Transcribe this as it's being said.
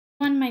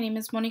everyone, my name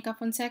is Monica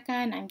Fonseca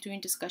and I'm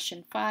doing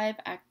discussion 5,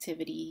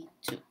 activity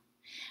 2,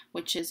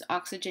 which is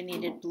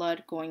oxygenated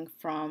blood going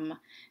from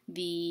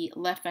the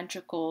left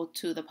ventricle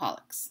to the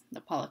pollex.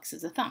 The pollex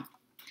is the thumb.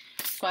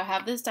 So I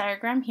have this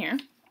diagram here,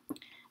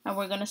 and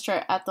we're going to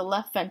start at the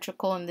left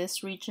ventricle in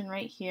this region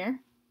right here.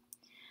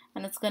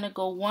 And it's going to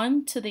go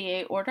 1 to the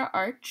aorta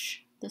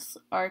arch, this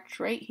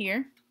arch right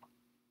here.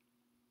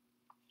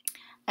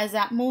 As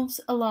that moves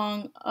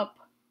along up,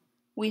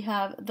 we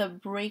have the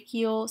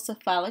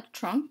brachiocephalic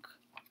trunk.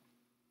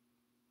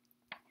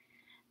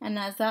 And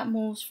as that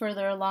moves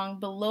further along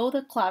below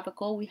the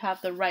clavicle, we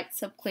have the right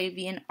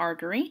subclavian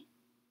artery.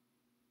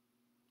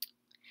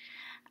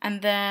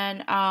 And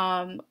then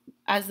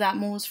as that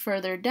moves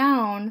further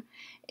down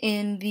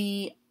in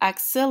the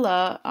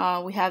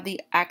axilla, we have the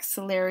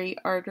axillary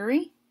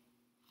artery,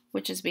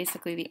 which is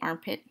basically the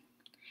armpit.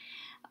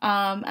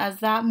 As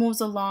that moves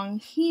along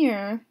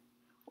here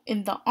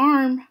in the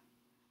arm,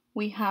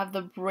 we have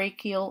the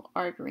brachial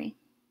artery.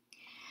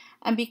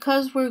 And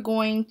because we're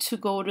going to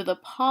go to the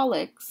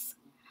pollex,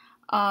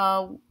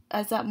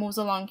 as that moves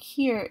along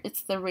here,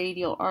 it's the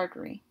radial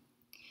artery.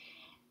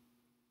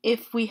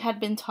 If we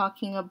had been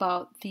talking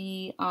about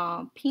the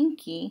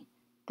pinky,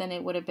 then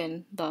it would have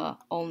been the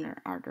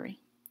ulnar artery.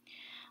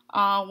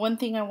 One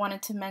thing I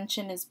wanted to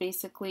mention is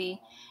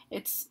basically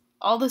it's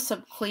all the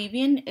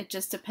subclavian, it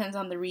just depends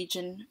on the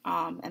region,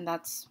 and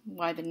that's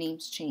why the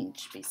names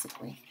change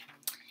basically.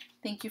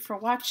 Thank you for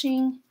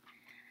watching.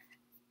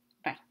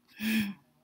 Bye.